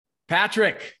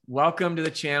Patrick, welcome to the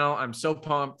channel. I'm so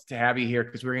pumped to have you here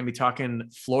because we're going to be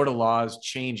talking Florida laws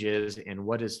changes and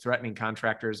what is threatening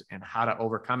contractors and how to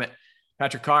overcome it.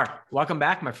 Patrick Carr, welcome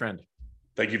back, my friend.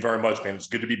 Thank you very much, man. It's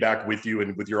good to be back with you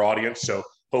and with your audience. So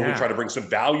hopefully try to bring some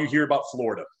value here about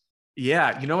Florida.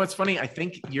 Yeah. You know what's funny? I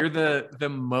think you're the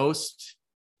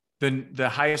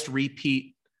highest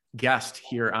repeat guest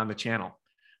here on the channel,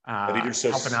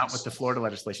 helping out with the Florida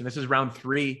legislation. This is round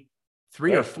three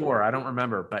or four. I don't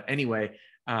remember, but anyway,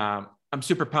 I'm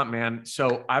super pumped, man.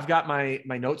 So I've got my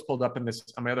notes pulled up on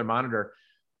my other monitor.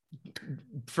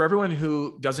 For everyone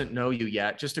who doesn't know you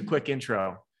yet, just a quick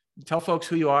intro. Tell folks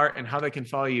who you are and how they can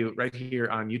follow you right here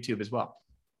on YouTube as well.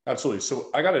 Absolutely. So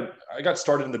I got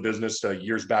started in the business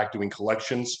years back doing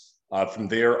collections. From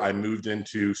there, I moved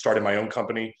into starting my own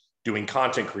company doing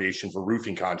content creation for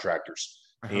roofing contractors.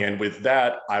 And with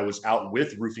that, I was out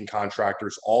with roofing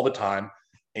contractors all the time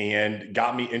and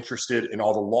got me interested in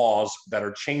all the laws that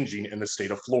are changing in the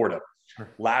state of Florida.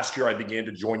 Last year, I began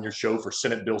to join your show for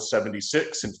Senate Bill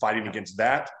 76 and fighting against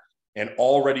that. And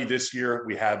already this year,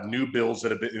 we have new bills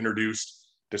that have been introduced,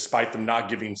 despite them not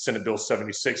giving Senate Bill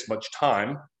 76 much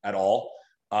time at all.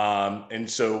 And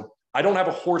so I don't have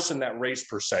a horse in that race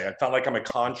per se. It's not like I'm a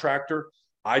contractor.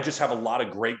 I just have a lot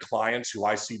of great clients who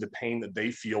I see the pain that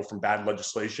they feel from bad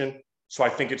legislation. So I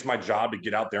think it's my job to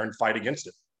get out there and fight against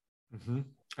it.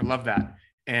 I love that.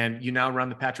 And you now run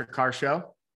the Patrick Carr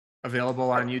Show,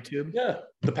 available on YouTube? Yeah,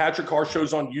 the Patrick Carr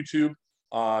Show's on YouTube.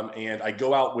 And I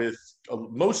go out with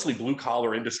mostly blue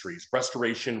collar industries,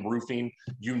 restoration, roofing,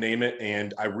 you name it.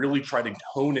 And I really try to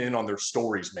hone in on their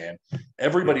stories, man.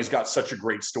 Everybody's got such a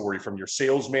great story, from your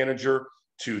sales manager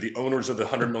to the owners of the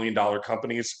 $100 million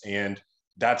companies. And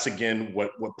that's, again,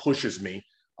 what pushes me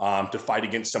to fight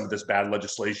against some of this bad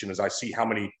legislation, as I see how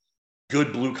many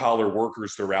good blue collar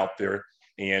workers there are out there.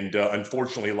 And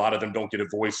unfortunately, a lot of them don't get a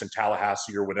voice in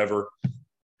Tallahassee or whatever,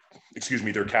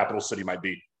 their capital city might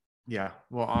be. Yeah.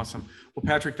 Well, awesome. Well,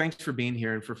 Patrick, thanks for being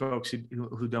here. And for folks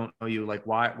who don't know you, like,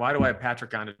 why do I have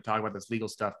Patrick on to talk about this legal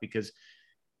stuff? Because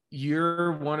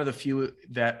you're one of the few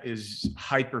that is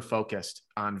hyper focused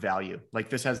on value. Like,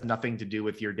 this has nothing to do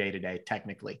with your day-to-day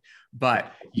technically,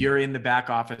 but you're in the back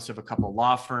office of a couple of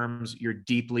law firms. You're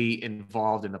deeply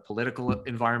involved in the political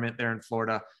environment there in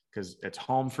Florida, because it's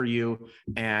home for you,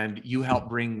 and you help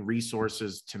bring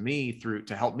resources to me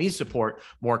to help me support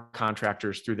more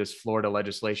contractors through this Florida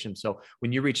legislation. So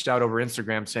when you reached out over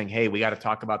Instagram saying, hey, we got to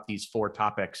talk about these 4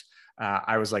 topics,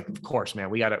 I was like, of course, man,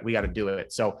 we got to do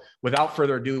it. So without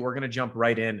further ado, we're going to jump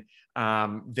right in.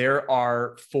 There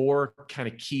are 4 kind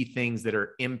of key things that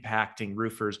are impacting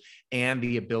roofers and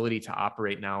the ability to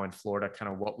operate now in Florida, kind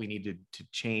of what we need to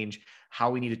change, how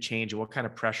we need to change, and what kind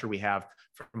of pressure we have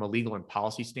from a legal and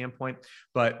policy standpoint.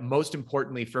 But most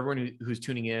importantly, for everyone who's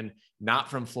tuning in, not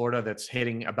from Florida, that's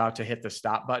about to hit the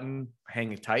stop button,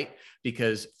 hang tight,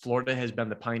 because Florida has been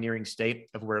the pioneering state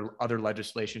of where other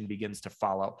legislation begins to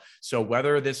follow. So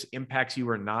whether this impacts you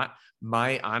or not,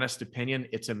 my honest opinion,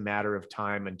 it's a matter of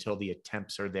time until the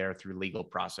attempts are there through legal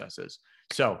processes.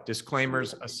 So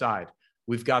disclaimers aside,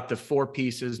 we've got the 4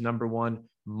 pieces. Number 1,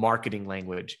 marketing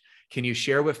language. Can you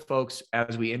share with folks,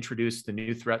 as we introduce the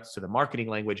new threats to the marketing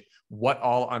language, what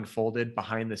all unfolded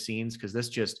behind the scenes? Because this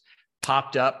just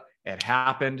popped up, it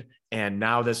happened, and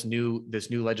now this new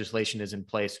legislation is in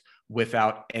place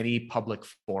without any public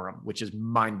forum, which is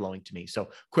mind-blowing to me. So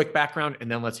quick background,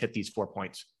 and then let's hit these 4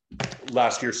 points.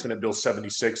 Last year, Senate Bill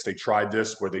 76, they tried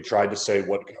this, where they tried to say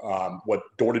what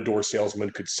door-to-door salesmen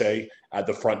could say at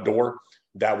the front door.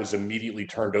 That was immediately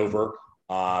turned over.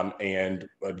 And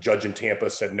a judge in Tampa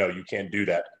said, no, you can't do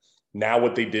that. Now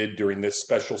what they did during this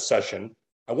special session,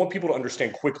 I want people to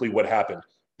understand quickly what happened.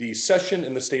 The session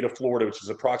in the state of Florida, which is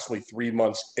approximately 3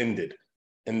 months, ended.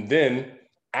 And then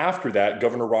after that,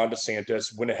 Governor Ron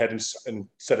DeSantis went ahead and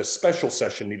said a special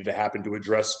session needed to happen to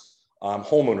address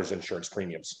homeowners insurance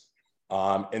premiums.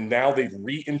 And now they've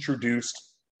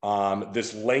reintroduced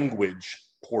this language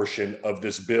portion of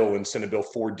this bill in Senate Bill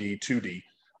 4D, 2D.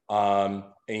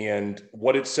 And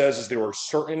what it says is there are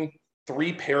certain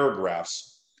 3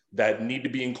 paragraphs that need to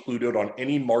be included on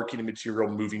any marketing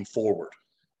material moving forward.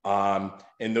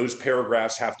 And those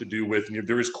paragraphs have to do with,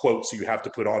 there is quotes you have to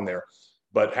put on there,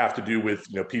 but have to do with,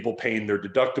 people paying their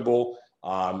deductible,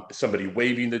 somebody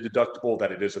waiving the deductible,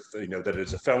 that it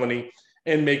is a felony,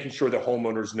 and making sure that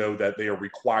homeowners know that they are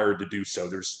required to do so.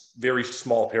 There's very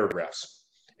small paragraphs.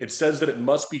 It says that it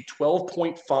must be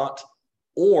 12-point font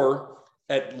or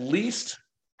at least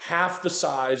half the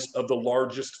size of the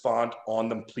largest font on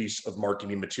the piece of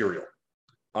marketing material.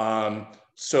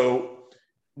 So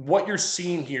what you're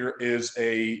seeing here is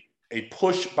a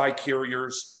push by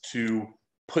carriers to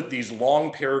put these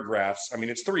long paragraphs, I mean,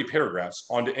 it's 3 paragraphs,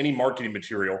 onto any marketing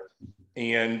material.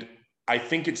 And I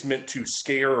think it's meant to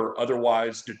scare or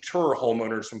otherwise deter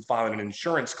homeowners from filing an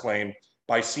insurance claim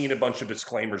by seeing a bunch of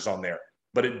disclaimers on there.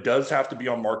 But it does have to be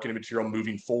on marketing material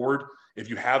moving forward. If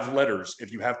you have letters,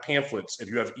 if you have pamphlets, if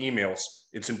you have emails,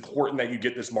 it's important that you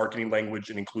get this marketing language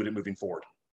and include it moving forward.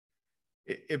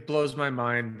 It blows my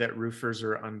mind that roofers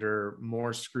are under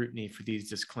more scrutiny for these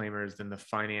disclaimers than the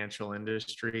financial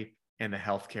industry and the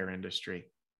healthcare industry.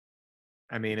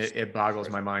 I mean, it boggles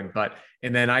my mind. But,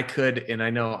 and then and I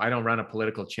know I don't run a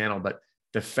political channel, but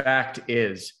the fact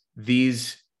is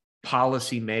these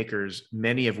policymakers,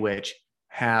 many of which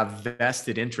have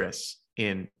vested interests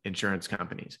in insurance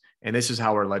companies. And this is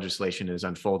how our legislation is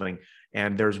unfolding.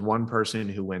 And there's one person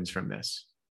who wins from this.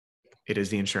 It is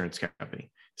the insurance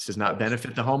company. This does not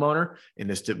benefit the homeowner, and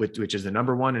this, which is the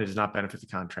number one, and it does not benefit the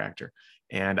contractor.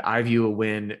 And I view a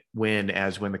win-win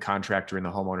as when the contractor and the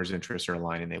homeowner's interests are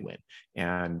aligned and they win.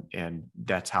 And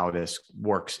that's how this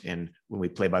works when we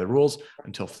play by the rules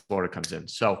until Florida comes in.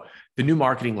 So the new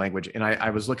marketing language, and I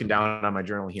was looking down on my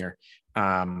journal here.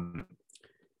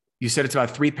 You said it's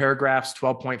about 3 paragraphs,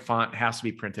 12-point font, has to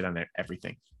be printed on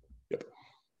everything. Yep,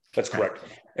 that's correct.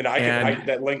 And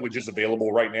that language is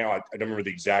available right now. I don't remember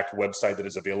the exact website that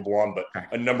is available on, but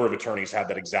a number of attorneys have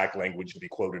that exact language to be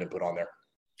quoted and put on there.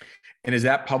 And is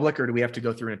that public, or do we have to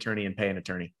go through an attorney and pay an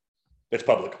attorney? It's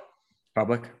public.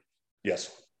 Public? Yes.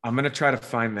 I'm going to try to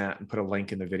find that and put a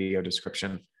link in the video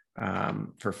description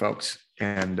for folks.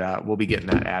 And we'll be getting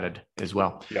that added as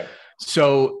well. Yeah.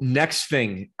 So next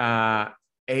thing,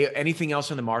 anything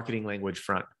else on the marketing language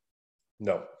front?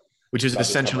 No. Which is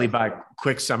essentially, by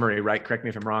quick summary, right? Correct me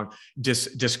if I'm wrong.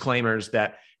 Disclaimers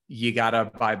that you got to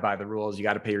abide by the rules. You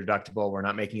got to pay your deductible. We're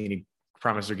not making any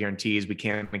promises or guarantees. We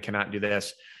can and cannot do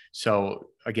this. So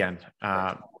again,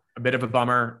 a bit of a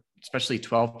bummer, especially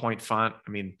 12-point font. I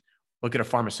mean, look at a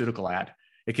pharmaceutical ad.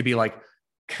 It could be like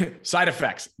side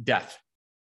effects, death.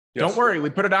 Yes. Don't worry, we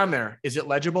put it on there. Is it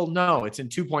legible? No, it's in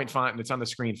 2-point font and it's on the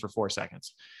screen for 4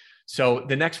 seconds. So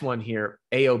the next one here,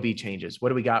 AOB changes. What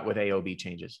do we got with AOB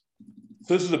changes?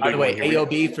 So this is a big By the way, one here.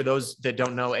 AOB, for those that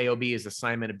don't know, AOB is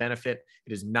assignment of benefit.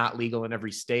 It is not legal in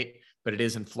every state, but it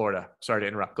is in Florida. Sorry to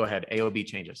interrupt. Go ahead. AOB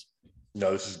changes.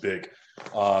 No, this is big.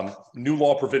 New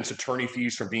law prevents attorney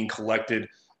fees from being collected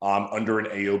under an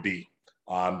AOB.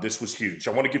 This was huge.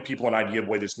 I want to give people an idea of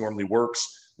the way this normally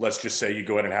works. Let's just say you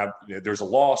go ahead and there's a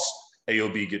loss,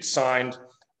 AOB gets signed.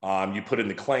 You put in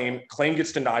the claim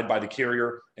gets denied by the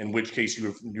carrier, in which case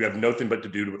you have nothing but to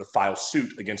do to file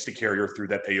suit against the carrier through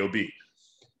that AOB.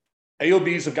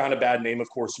 AOBs have gotten a bad name, of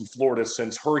course, in Florida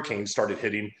since hurricanes started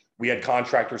hitting. We had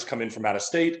contractors come in from out of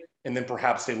state, and then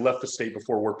perhaps they left the state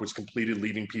before work was completed,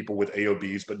 leaving people with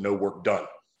AOBs, but no work done.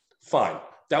 Fine.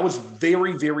 That was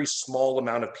very, very small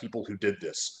amount of people who did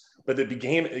this, but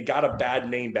it got a bad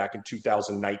name back in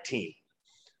 2019.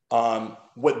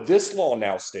 What this law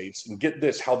now states, and get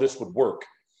this, how this would work.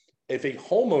 If a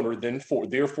homeowner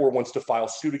therefore wants to file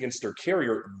suit against their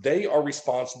carrier, they are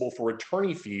responsible for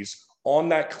attorney fees on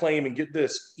that claim. And get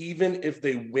this, even if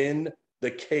they win the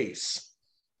case,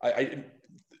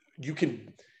 you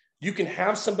can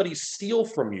have somebody steal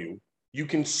from you. You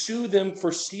can sue them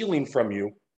for stealing from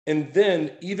you. And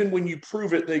then even when you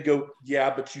prove it, they go,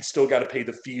 yeah, but you still got to pay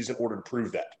the fees in order to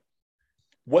prove that.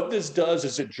 What this does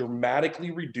is it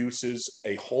dramatically reduces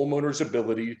a homeowner's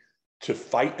ability to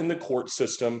fight in the court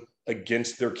system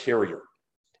against their carrier.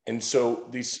 And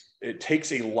so it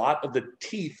takes a lot of the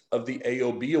teeth of the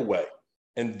AOB away.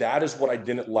 And that is what I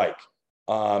didn't like.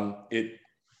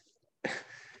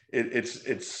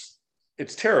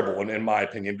 It's terrible in my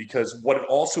opinion, because what it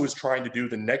also is trying to do,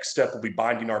 the next step will be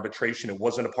binding arbitration. It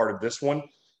wasn't a part of this one,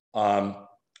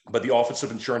 but the Office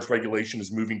of Insurance Regulation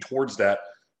is moving towards that,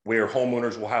 where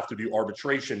homeowners will have to do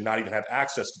arbitration, not even have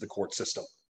access to the court system.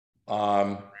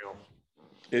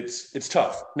 It's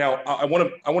tough. Now, I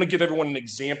want to give everyone an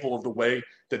example of the way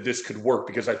that this could work,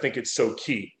 because I think it's so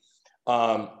key.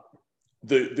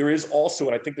 There is also,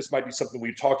 and I think this might be something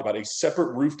we've talked about, a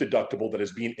separate roof deductible that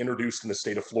is being introduced in the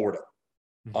state of Florida.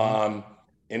 Mm-hmm.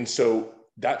 And so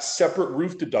that separate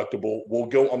roof deductible will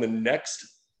go on the next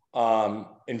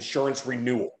insurance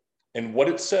renewal. And what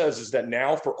it says is that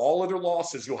now for all other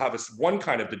losses, you'll have one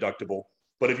kind of deductible,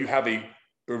 but if you have an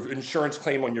insurance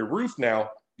claim on your roof now,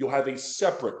 you'll have a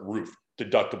separate roof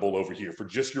deductible over here for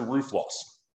just your roof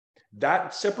loss.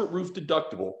 That separate roof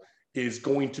deductible is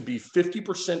going to be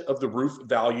 50% of the roof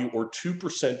value or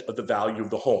 2% of the value of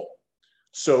the home.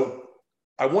 So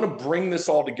I want to bring this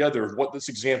all together, what this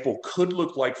example could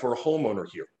look like for a homeowner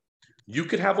here. You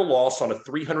could have a loss on a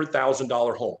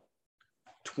 $300,000 home,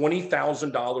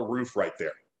 $20,000 roof right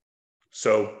there.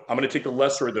 So I'm going to take the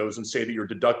lesser of those and say that your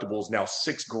deductible is now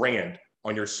 $6,000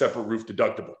 on your separate roof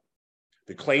deductible.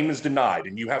 The claim is denied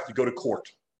and you have to go to court.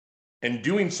 In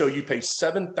doing so, you pay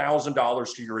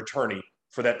 $7,000 to your attorney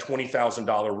for that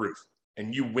 $20,000 roof,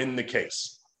 and you win the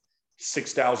case.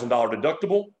 $6,000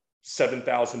 deductible,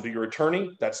 $7,000 to your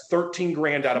attorney. That's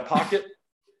 $13,000 out of pocket,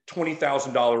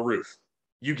 $20,000 roof.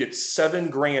 You get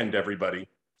 $7,000, everybody,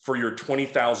 for your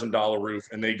 $20,000 roof,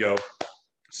 and they go,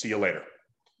 see you later.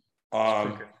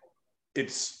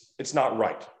 It's not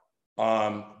right.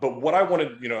 But what I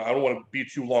want to, I don't want to be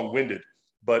too long-winded,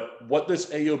 but what this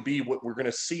AOB, what we're going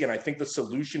to see, and I think the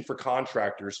solution for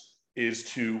contractors is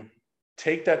to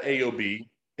take that AOB,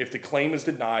 if the claim is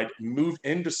denied, move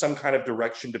into some kind of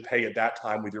direction to pay at that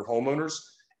time with your homeowners,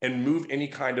 and move any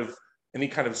kind of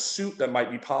suit that might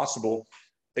be possible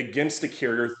against the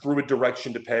carrier through a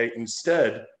direction to pay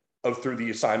instead of through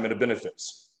the assignment of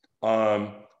benefits.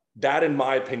 That, in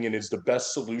my opinion, is the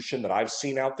best solution that I've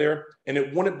seen out there. And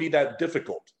it wouldn't be that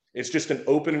difficult. It's just an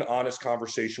open and honest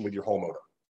conversation with your homeowner.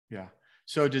 Yeah.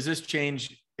 So does this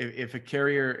change if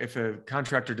a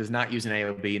contractor does not use an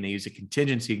AOB and they use a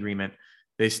contingency agreement,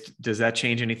 does that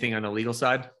change anything on the legal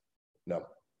side? No.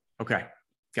 Okay.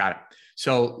 Got it.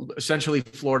 So essentially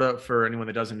Florida, for anyone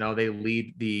that doesn't know, they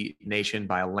lead the nation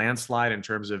by a landslide in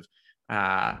terms of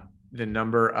the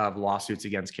number of lawsuits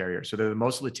against carriers. So they're the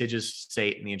most litigious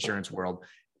state in the insurance world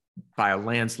by a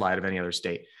landslide of any other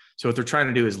state. So what they're trying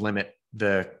to do is limit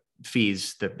the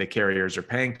fees that the carriers are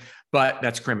paying, but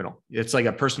that's criminal. It's like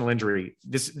a personal injury.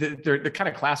 They're kind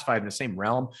of classified in the same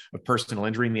realm of personal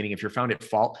injury, meaning if you're found at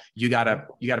fault, you gotta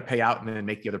pay out and then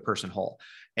make the other person whole.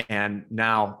 And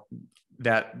now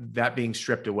that being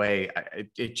stripped away,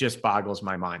 it just boggles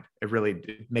my mind.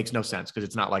 It makes no sense because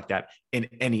it's not like that in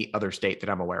any other state that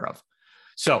I'm aware of.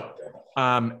 So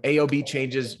AOB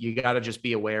changes, you got to just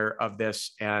be aware of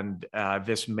this. And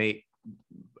this may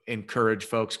encourage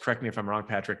folks, correct me if I'm wrong,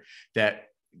 Patrick, that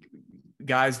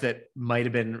guys that might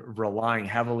have been relying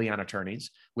heavily on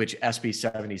attorneys, which SB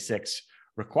 76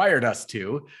 required us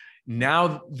to,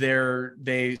 now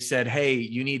they said, hey,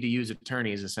 you need to use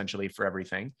attorneys essentially for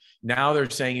everything. Now they're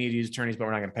saying you need to use attorneys, but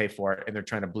we're not going to pay for it. And they're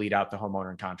trying to bleed out the homeowner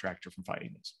and contractor from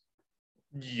fighting this.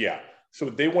 Yeah. So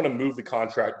they want to move the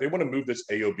contract. They want to move this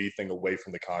AOB thing away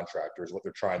from the contractor is what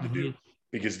they're trying to do,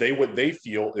 because what they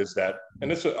feel is that, and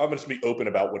this, I'm going to be open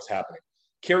about what's happening.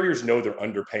 Carriers know they're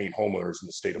underpaying homeowners in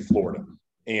the state of Florida.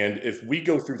 And if we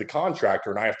go through the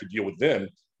contractor and I have to deal with them,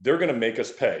 they're going to make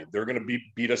us pay. They're going to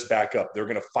beat us back up. They're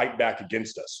going to fight back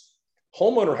against us.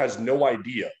 Homeowner has no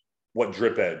idea what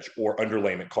drip edge or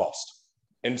underlayment cost.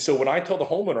 And so when I tell the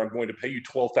homeowner I'm going to pay you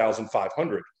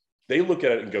 $12,500, they look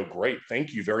at it and go, great,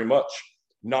 thank you very much,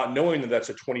 not knowing that that's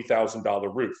a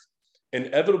 $20,000 roof.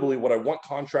 Inevitably, what I want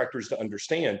contractors to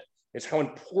understand is how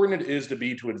important it is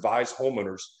to advise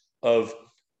homeowners of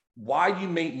why you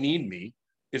may need me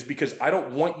is because I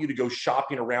don't want you to go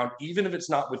shopping around, even if it's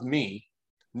not with me,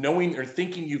 knowing or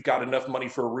thinking you've got enough money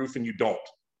for a roof and you don't.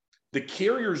 The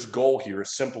carrier's goal here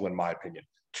is simple, in my opinion,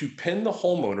 to pin the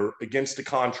homeowner against the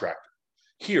contractor.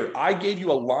 Here, I gave you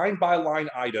a line-by-line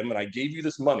item and I gave you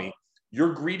this money.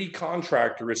 Your greedy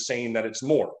contractor is saying that it's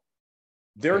more.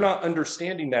 They're not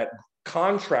understanding that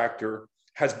contractor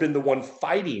has been the one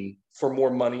fighting for more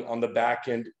money on the back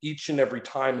end each and every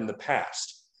time in the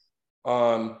past.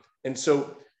 And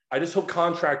so I just hope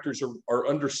contractors are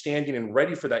understanding and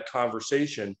ready for that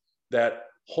conversation, that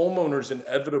homeowners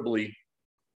inevitably,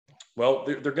 well,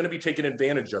 they're going to be taken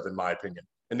advantage of, in my opinion,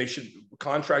 and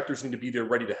contractors need to be there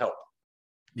ready to help.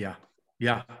 Yeah,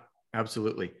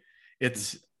 absolutely.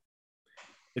 It's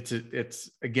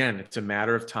a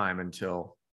matter of time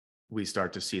until we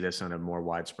start to see this on a more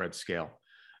widespread scale.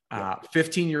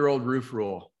 15-year-old roof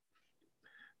rule.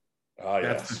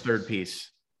 That's the third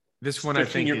piece. This one, I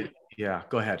think,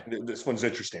 go ahead. This one's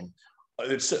interesting.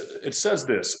 It says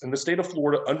this: in the state of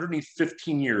Florida, underneath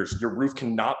 15 years, your roof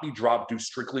cannot be dropped due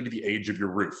strictly to the age of your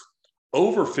roof.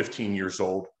 Over 15 years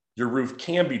old, your roof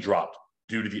can be dropped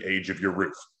due to the age of your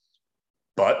roof.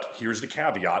 But here's the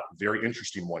caveat, very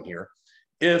interesting one here.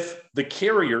 If the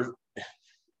carrier,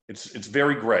 it's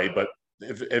very gray, but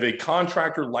if a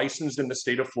contractor licensed in the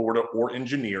state of Florida or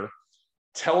engineer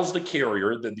tells the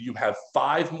carrier that you have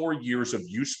 5 more years of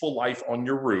useful life on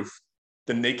your roof,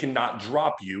 then they cannot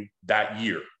drop you that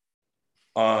year.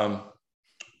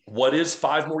 What is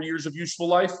 5 more years of useful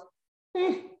life?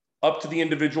 Up to the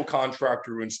individual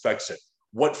contractor who inspects it.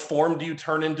 What form do you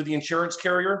turn into the insurance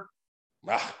carrier?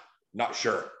 Not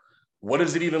sure. What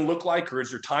does it even look like? Or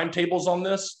is there timetables on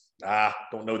this?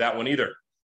 Don't know that one either.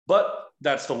 But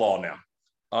that's the law now.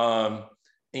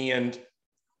 And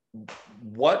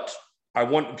what I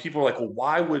want people are like, well,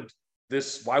 why would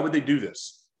they do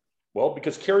this? Well,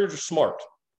 because carriers are smart.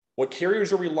 What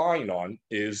carriers are relying on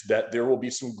is that there will be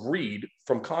some greed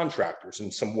from contractors in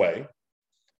some way,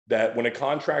 that when a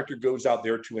contractor goes out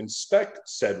there to inspect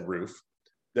said roof,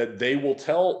 that they will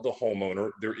tell the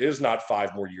homeowner there is not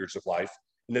 5 more years of life,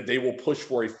 and that they will push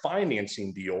for a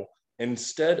financing deal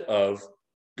instead of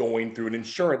going through an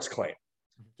insurance claim.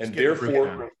 And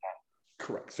therefore,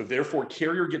 correct. So therefore,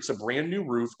 carrier gets a brand new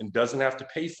roof and doesn't have to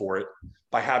pay for it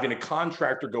by having a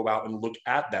contractor go out and look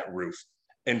at that roof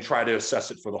and try to assess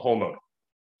it for the homeowner.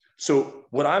 So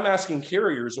what I'm asking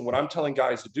carriers and what I'm telling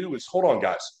guys to do is, hold on,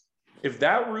 guys. If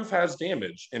that roof has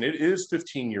damage, and it is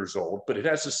 15 years old, but it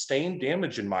has sustained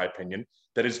damage, in my opinion,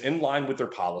 that is in line with their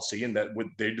policy and that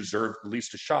they deserve at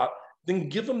least a shot, then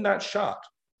give them that shot.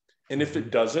 And if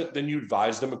it doesn't, then you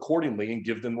advise them accordingly and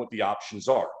give them what the options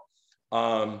are.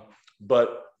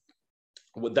 But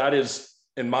what that is,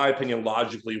 in my opinion,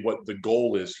 logically, what the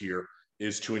goal is here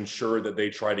is to ensure that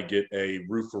they try to get a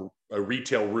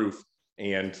retail roof,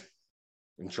 and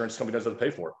insurance company doesn't have to pay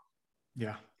for it.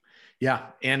 Yeah. Yeah.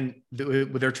 And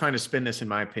they're trying to spin this, in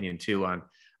my opinion, too, on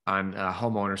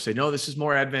homeowners. Say, no, this is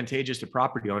more advantageous to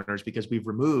property owners because we've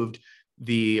removed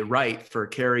the right for a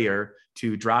carrier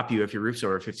to drop you if your roof's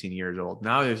over 15 years old.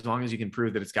 Now, as long as you can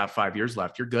prove that it's got 5 years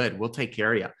left, you're good. We'll take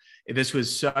care of you. This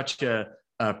was such a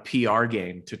PR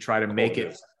game to try to make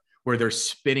it where they're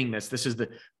spinning this. This is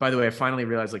by the way, I finally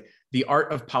realized, like, the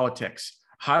art of politics,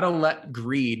 how to let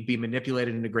greed be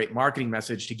manipulated into a great marketing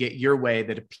message to get your way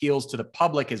that appeals to the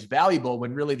public is valuable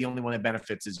when really the only one that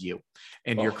benefits is you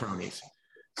and your cronies.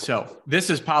 So this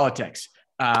is politics.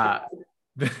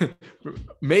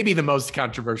 Maybe the most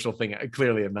controversial thing.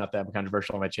 Clearly, I'm not that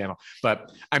controversial on my channel,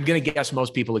 but I'm going to guess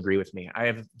most people agree with me. I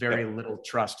have very little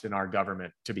trust in our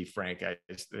government, to be frank.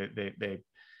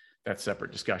 That's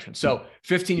separate discussion. So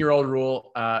 15-year-old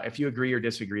rule. If you agree or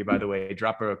disagree, by the way,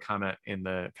 drop a comment in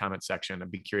the comment section.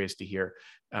 I'd be curious to hear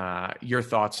your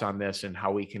thoughts on this and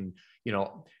how we can,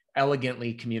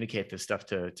 elegantly communicate this stuff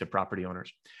to property owners.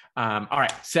 All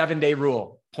right. 7-day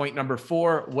rule. Point number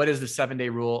 4. What is the 7-day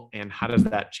rule and how does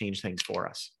that change things for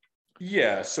us?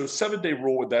 Yeah. So 7-day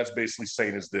rule, what that's basically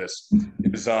saying is this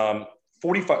is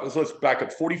 45. So let's back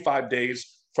up 45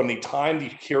 days from the time the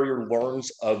carrier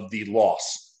learns of the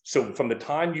loss. So from the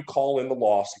time you call in the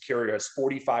loss, the carrier has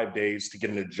 45 days to get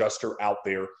an adjuster out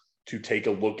there to take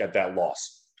a look at that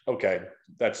loss. Okay,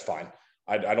 that's fine.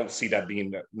 I don't see that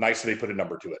being nice that they put a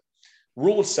number to it.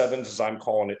 Rule of sevens, as I'm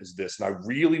calling it, is this, and I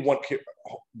really want,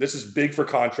 this is big for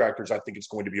contractors. I think it's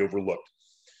going to be overlooked.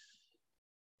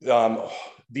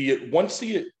 Once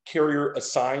the carrier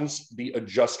assigns the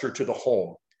adjuster to the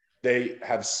home, they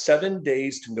have 7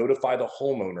 days to notify the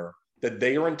homeowner that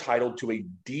they are entitled to a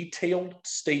detailed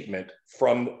statement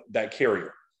from that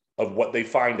carrier of what they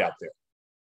find out there.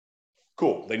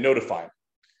 Cool, they notify them.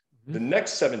 The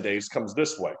next 7 days comes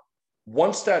this way.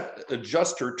 Once that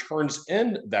adjuster turns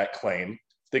in that claim,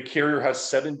 the carrier has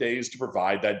 7 days to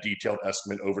provide that detailed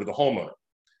estimate over to the homeowner.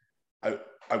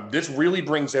 This really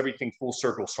brings everything full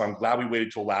circle, so I'm glad we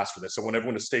waited till last for this. I want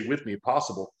everyone to stay with me if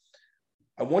possible.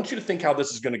 I want you to think how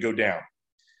this is going to go down.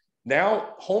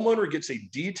 Now, homeowner gets a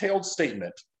detailed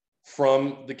statement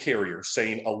from the carrier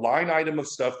saying a line item of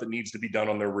stuff that needs to be done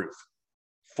on their roof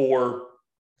for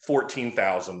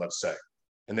 $14,000, let's say.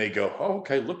 And they go, oh,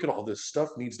 okay, look at all this stuff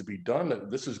needs to be done.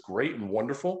 This is great and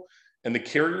wonderful. And the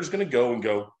carrier is going to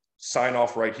go sign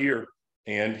off right here.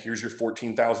 And here's your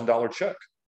 $14,000 check.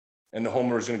 And the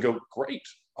homeowner is going to go, great,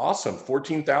 awesome,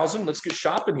 $14,000. Let's get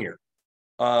shopping here.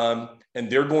 And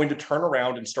they're going to turn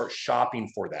around and start shopping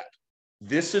for that.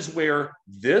 This is where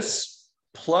this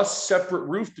plus separate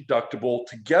roof deductible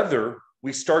together,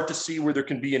 we start to see where there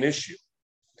can be an issue.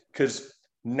 Because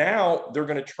now they're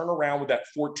going to turn around with that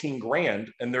 14 grand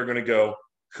and they're going to go,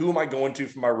 who am I going to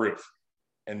for my roof?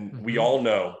 And we all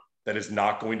know that is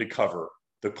not going to cover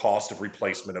the cost of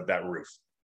replacement of that roof.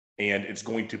 And it's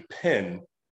going to pin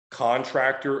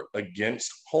contractor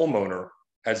against homeowner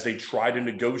as they try to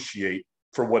negotiate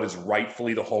for what is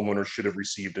rightfully the homeowner should have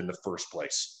received in the first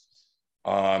place.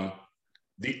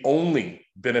 The only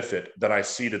benefit that I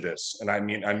see to this, and I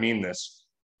mean this,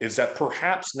 is that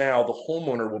perhaps now the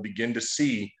homeowner will begin to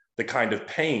see the kind of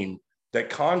pain that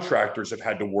contractors have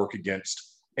had to work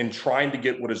against in trying to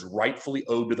get what is rightfully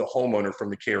owed to the homeowner from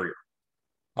the carrier.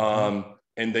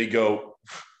 And they go,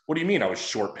 what do you mean I was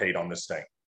short paid on this thing?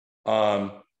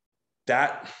 I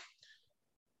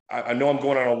know I'm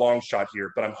going on a long shot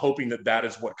here, but I'm hoping that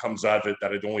is what comes out of it,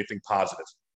 that is the only thing positive.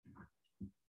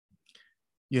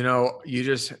 You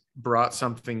just brought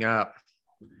something up.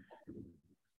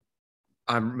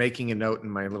 I'm making a note in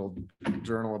my little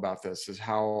journal about this, is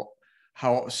how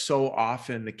so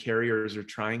often the carriers are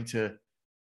trying to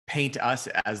paint us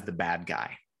as the bad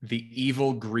guy, the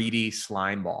evil, greedy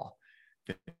slime ball.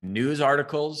 The news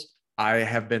articles I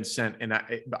have been sent, and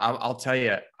I'll tell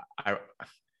you,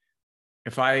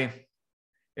 if I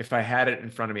had it in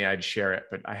front of me, I'd share it.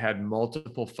 But I had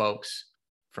multiple folks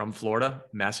from Florida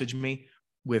message me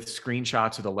with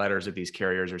screenshots of the letters that these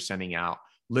carriers are sending out,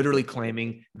 literally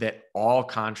claiming that all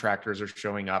contractors are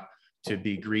showing up to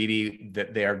be greedy,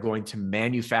 that they are going to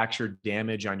manufacture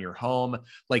damage on your home,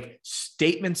 like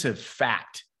statements of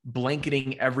fact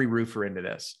blanketing every roofer into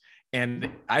this.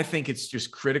 And I think it's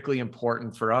just critically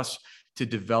important for us to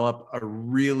develop a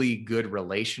really good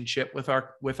relationship with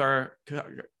our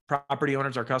property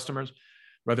owners, our customers,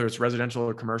 whether it's residential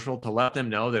or commercial, to let them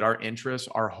know that our interests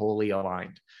are wholly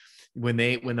aligned. When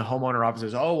the homeowner office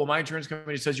says, oh, well, my insurance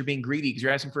company says you're being greedy because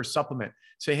you're asking for a supplement,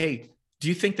 say, hey, do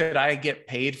you think that I get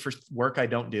paid for work I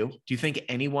don't do? Do you think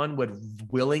anyone would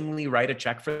willingly write a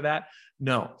check for that?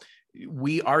 No.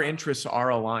 Our interests are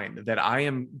aligned, that I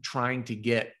am trying to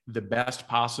get the best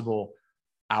possible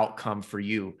outcome for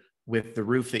you with the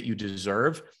roof that you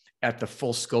deserve, at the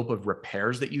full scope of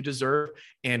repairs that you deserve,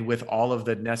 and with all of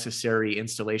the necessary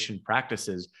installation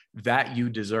practices that you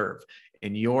deserve.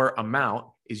 And your amount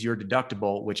is your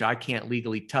deductible, which I can't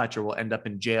legally touch or will end up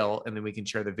in jail. And then we can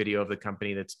share the video of the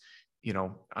company that's,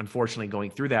 unfortunately going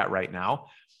through that right now.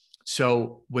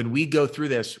 So when we go through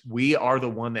this, we are the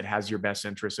one that has your best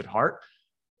interest at heart.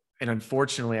 And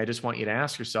unfortunately, I just want you to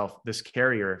ask yourself, this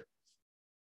carrier,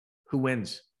 who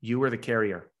wins, you or the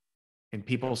carrier? And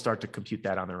people start to compute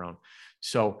that on their own.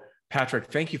 So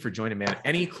Patrick, thank you for joining, man.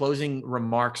 Any closing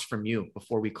remarks from you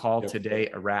before we call today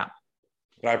a wrap?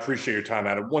 I appreciate your time,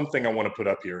 Adam. One thing I want to put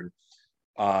up here,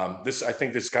 I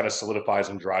think this kind of solidifies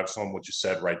and drives home what you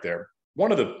said right there.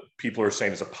 One of the people are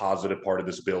saying is a positive part of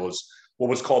this bill is what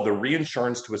was called the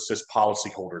Reinsurance to Assist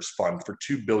Policyholders Fund for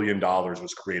 $2 billion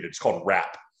was created. It's called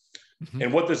RAP. Mm-hmm.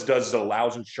 And what this does is it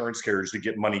allows insurance carriers to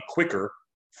get money quicker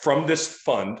from this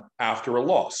fund after a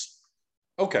loss.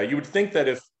 Okay, you would think that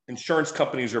if insurance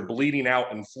companies are bleeding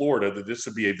out in Florida, that this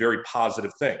would be a very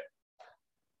positive thing.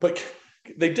 But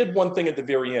they did one thing at the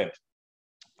very end.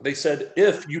 They said,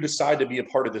 if you decide to be a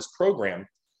part of this program,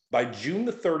 by June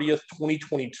the 30th,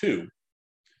 2022,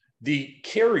 the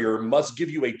carrier must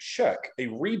give you a check, a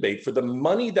rebate for the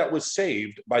money that was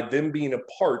saved by them being a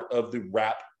part of the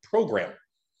RAP program.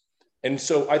 And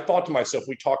so I thought to myself,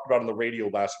 we talked about on the radio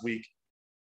last week,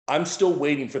 I'm still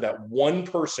waiting for that one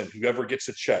person who ever gets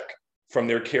a check from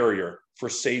their carrier for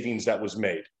savings that was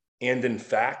made. And in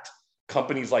fact,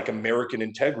 companies like American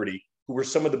Integrity, who were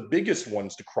some of the biggest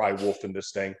ones to cry wolf in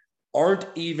this thing, aren't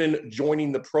even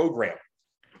joining the program,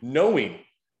 knowing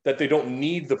that they don't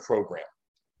need the program.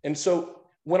 And so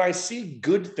when I see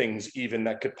good things even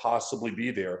that could possibly be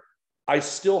there, I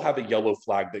still have a yellow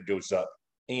flag that goes up.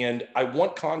 And I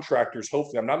want contractors,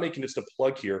 hopefully, I'm not making this a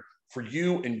plug here, for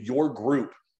you and your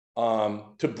group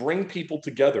to bring people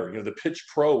together, the Pitch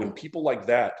Pro and people like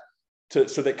that,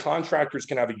 so that contractors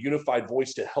can have a unified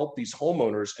voice to help these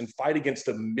homeowners and fight against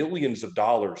the millions of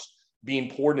dollars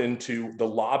being poured into the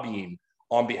lobbying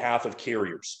on behalf of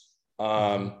carriers.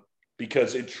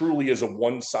 Because it truly is a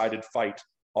one-sided fight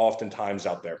oftentimes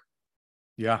out there.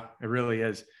 Yeah, it really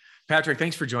is. Patrick,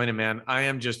 thanks for joining, man. I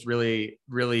am just really,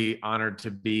 really honored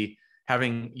to be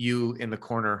having you in the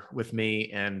corner with me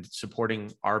and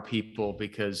supporting our people,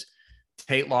 because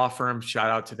Tate Law Firm, shout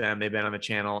out to them. They've been on the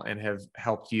channel and have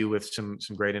helped you with some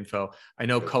great info. I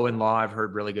know Cohen Law, I've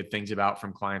heard really good things about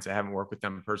from clients. I haven't worked with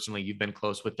them personally. You've been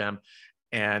close with them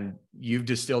and you've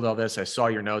distilled all this. I saw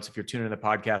your notes. If you're tuning in the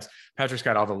podcast, Patrick's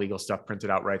got all the legal stuff printed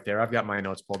out right there. I've got my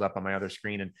notes pulled up on my other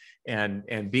screen,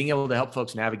 and being able to help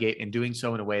folks navigate and doing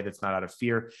so in a way that's not out of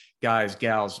fear. Guys,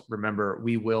 gals, remember,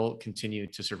 we will continue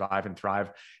to survive and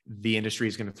thrive. The industry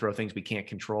is going to throw things we can't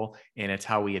control, and it's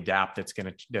how we adapt that's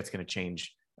going to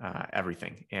change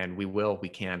everything. And we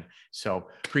can. So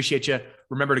appreciate you.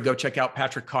 Remember to go check out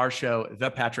Patrick Carr Show, The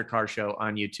Patrick Carr Show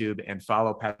on YouTube, and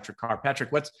follow Patrick Carr.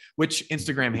 Patrick, which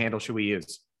Instagram handle should we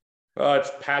use? It's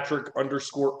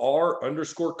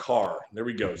Patrick_R_Carr. There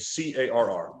we go.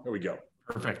 CARR. There we go.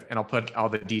 Perfect. And I'll put all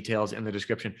the details in the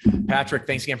description. Patrick,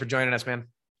 thanks again for joining us, man.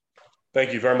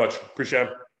 Thank you very much. Appreciate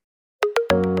it.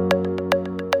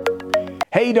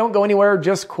 Hey, don't go anywhere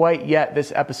just quite yet.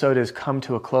 This episode has come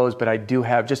to a close, but I do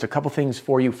have just a couple things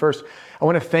for you. First, I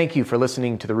want to thank you for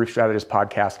listening to the Roof Strategist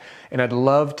podcast, and I'd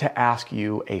love to ask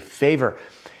you a favor.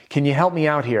 Can you help me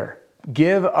out here?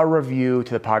 Give a review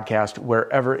to the podcast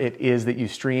wherever it is that you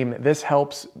stream. This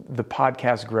helps the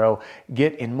podcast grow,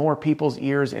 get in more people's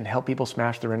ears, and help people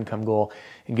smash their income goal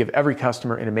and give every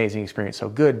customer an amazing experience. So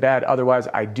good, bad, otherwise,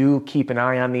 I do keep an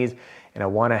eye on these and I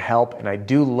want to help, and I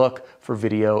do look for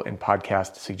video and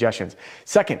podcast suggestions.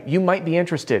 Second, you might be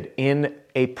interested in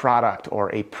a product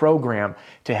or a program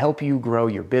to help you grow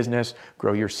your business,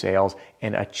 grow your sales,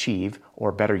 and achieve,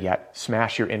 or better yet,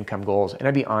 smash your income goals. And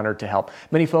I'd be honored to help.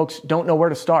 Many folks don't know where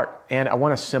to start, and I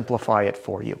want to simplify it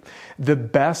for you. The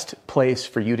best place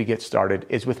for you to get started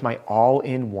is with my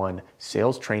all-in-one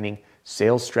sales training,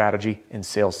 sales strategy, and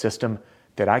sales system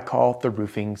that I call the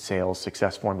Roofing Sales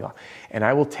Success Formula. And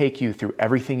I will take you through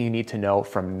everything you need to know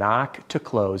from knock to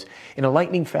close in a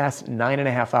lightning fast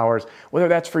 9.5 hours, whether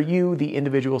that's for you, the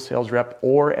individual sales rep,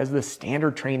 or as the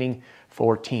standard training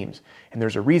for teams. And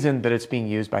there's a reason that it's being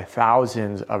used by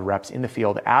thousands of reps in the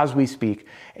field as we speak,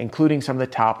 including some of the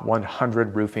top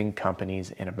 100 roofing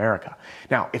companies in America.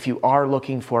 Now, if you are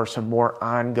looking for some more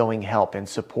ongoing help and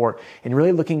support and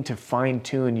really looking to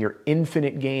fine-tune your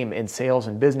infinite game in sales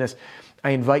and business, I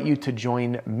invite you to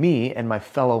join me and my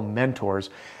fellow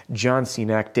mentors, John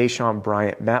Cenac, Deshaun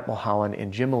Bryant, Matt Mulholland,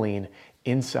 and Jim Moline,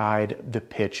 inside the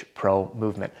Pitch Pro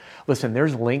movement. Listen,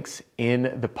 there's links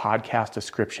in the podcast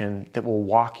description that will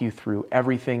walk you through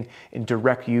everything and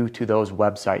direct you to those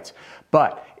websites.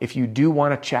 But if you do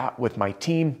want to chat with my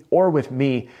team or with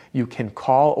me, you can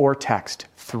call or text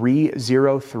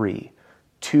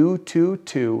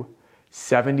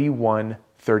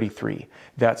 303-222-7133.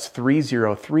 That's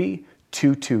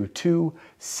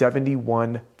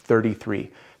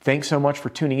 303-222-7133. Thanks so much for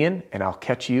tuning in, and I'll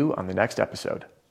catch you on the next episode.